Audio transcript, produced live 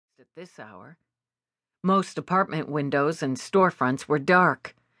at this hour. Most apartment windows and storefronts were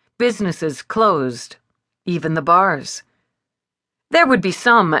dark, businesses closed, even the bars. There would be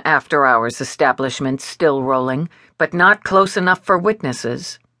some after-hours establishments still rolling, but not close enough for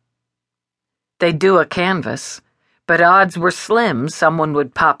witnesses. They'd do a canvass, but odds were slim someone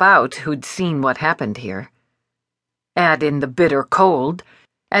would pop out who'd seen what happened here. Add in the bitter cold,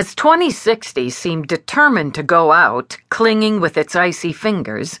 as 2060 seemed determined to go out, clinging with its icy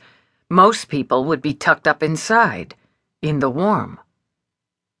fingers, most people would be tucked up inside, in the warm.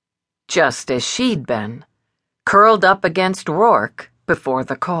 Just as she'd been, curled up against Rourke before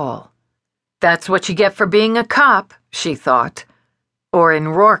the call. That's what you get for being a cop, she thought, or in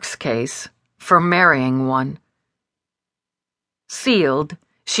Rourke's case, for marrying one. Sealed,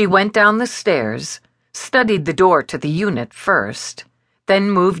 she went down the stairs, studied the door to the unit first, then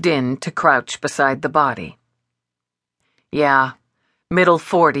moved in to crouch beside the body. Yeah, middle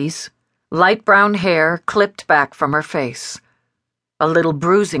 40s, light brown hair clipped back from her face, a little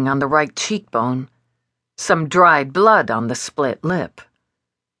bruising on the right cheekbone, some dried blood on the split lip.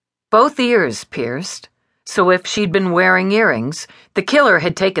 Both ears pierced, so if she'd been wearing earrings, the killer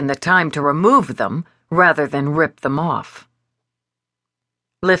had taken the time to remove them rather than rip them off.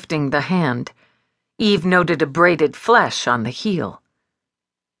 Lifting the hand, Eve noted a braided flesh on the heel.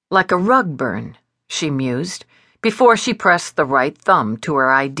 Like a rug burn, she mused, before she pressed the right thumb to her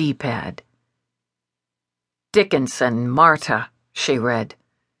ID pad. Dickinson, Marta, she read.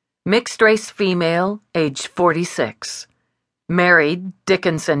 Mixed-race female, age 46. Married,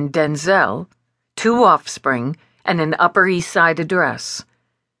 Dickinson Denzel, 2 offspring, and an Upper East Side address.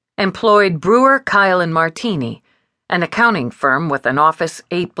 Employed Brewer, Kyle, and Martini, an accounting firm with an office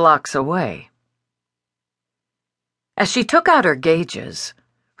 8 blocks away. As she took out her gauges,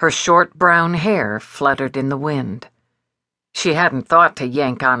 her short brown hair fluttered in the wind. She hadn't thought to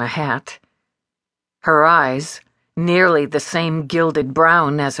yank on a hat. Her eyes, nearly the same gilded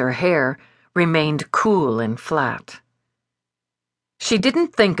brown as her hair, remained cool and flat. She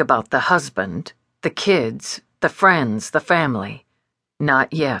didn't think about the husband, the kids, the friends, the family.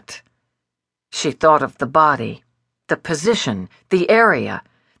 Not yet. She thought of the body, the position, the area,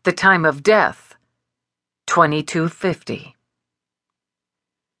 the time of death. 2250.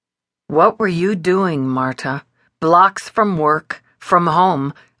 What were you doing, Marta, blocks from work, from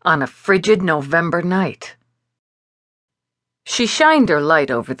home, on a frigid November night? She shined her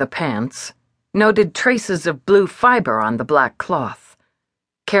light over the pants, noted traces of blue fiber on the black cloth.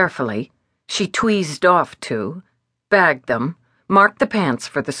 Carefully, she tweezed off 2, bagged them, marked the pants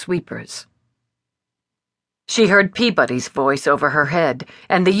for the sweepers. She heard Peabody's voice over her head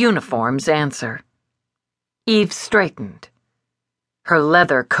and the uniform's answer. Eve straightened. Her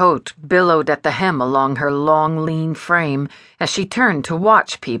leather coat billowed at the hem along her long, lean frame as she turned to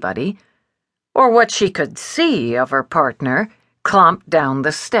watch Peabody, or what she could see of her partner, clomp down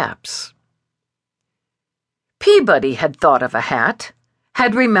the steps. Peabody had thought of a hat,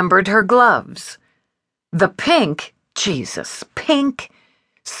 had remembered her gloves. The pink, pink,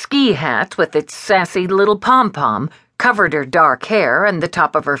 ski hat with its sassy little pom-pom covered her dark hair and the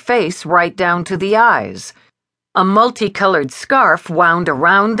top of her face right down to the eyes. A multicolored scarf wound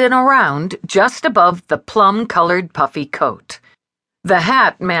around and around just above the plum-colored puffy coat. The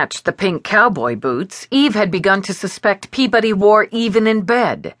hat matched the pink cowboy boots Eve had begun to suspect Peabody wore even in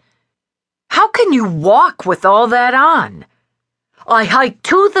bed. How can you walk with all that on? I hiked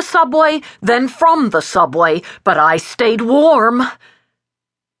to the subway, then from the subway, but I stayed warm.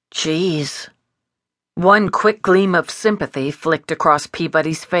 Geez. One quick gleam of sympathy flicked across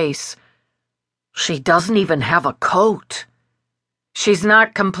Peabody's face. She doesn't even have a coat. She's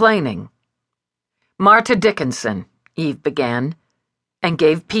not complaining. Marta Dickinson, Eve began, and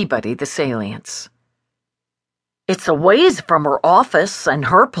gave Peabody the salience. It's a ways from her office and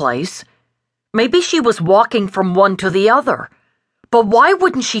her place. Maybe she was walking from one to the other. But why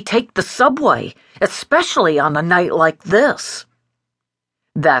wouldn't she take the subway, especially on a night like this?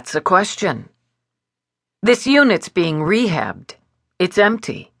 That's a question. This unit's being rehabbed. It's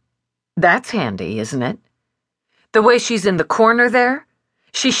empty. That's handy, isn't it? The way she's in the corner there,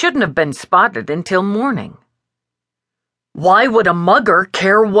 she shouldn't have been spotted until morning. Why would a mugger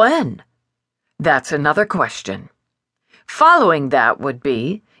care when? That's another question. Following that would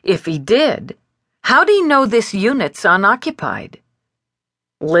be, if he did, how'd he know this unit's unoccupied?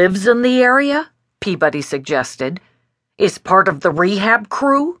 Lives in the area? Peabody suggested. Is part of the rehab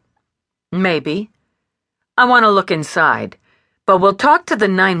crew? Maybe. I want to look inside, but we'll talk to the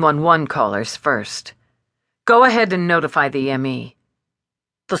 911 callers first. Go ahead and notify the ME.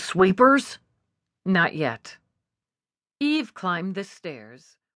 The sweepers? Not yet. Eve climbed the stairs.